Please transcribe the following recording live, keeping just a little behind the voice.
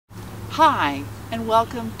Hi, and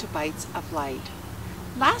welcome to Bites of Light.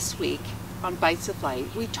 Last week on Bites of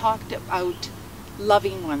Light, we talked about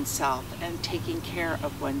loving oneself and taking care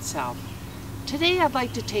of oneself. Today I'd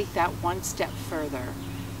like to take that one step further,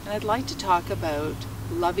 and I'd like to talk about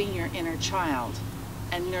loving your inner child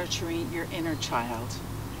and nurturing your inner child.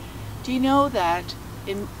 Do you know that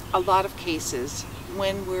in a lot of cases,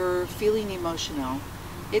 when we're feeling emotional,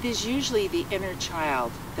 it is usually the inner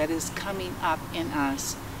child that is coming up in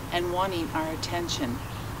us and wanting our attention.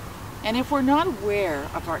 And if we're not aware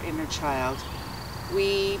of our inner child,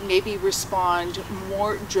 we maybe respond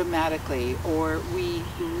more dramatically or we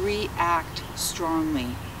react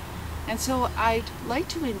strongly. And so I'd like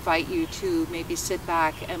to invite you to maybe sit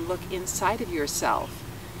back and look inside of yourself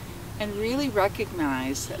and really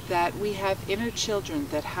recognize that we have inner children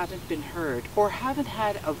that haven't been heard or haven't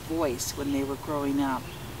had a voice when they were growing up.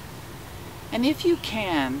 And if you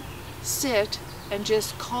can, sit and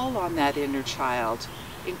just call on that inner child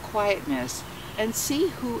in quietness and see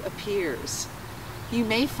who appears. You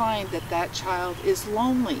may find that that child is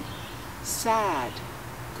lonely, sad,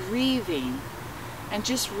 grieving, and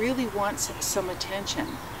just really wants some attention.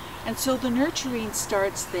 And so the nurturing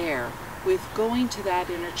starts there with going to that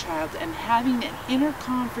inner child and having an inner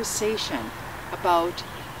conversation about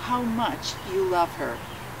how much you love her.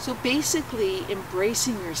 So basically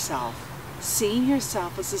embracing yourself, seeing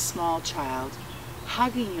yourself as a small child,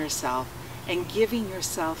 hugging yourself, and giving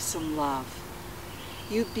yourself some love.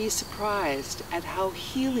 You'd be surprised at how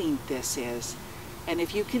healing this is. And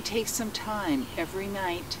if you can take some time every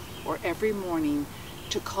night or every morning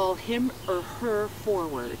to call him or her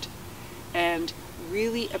forward and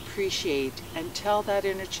really appreciate and tell that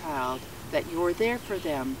inner child that you're there for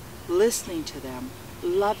them, listening to them,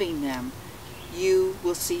 loving them, you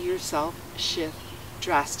will see yourself shift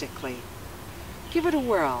drastically. Give it a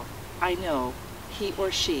whirl. I know he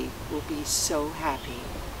or she will be so happy.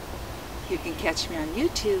 You can catch me on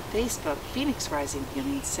YouTube, Facebook, Phoenix Rising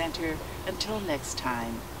Healing Center. Until next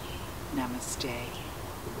time, namaste.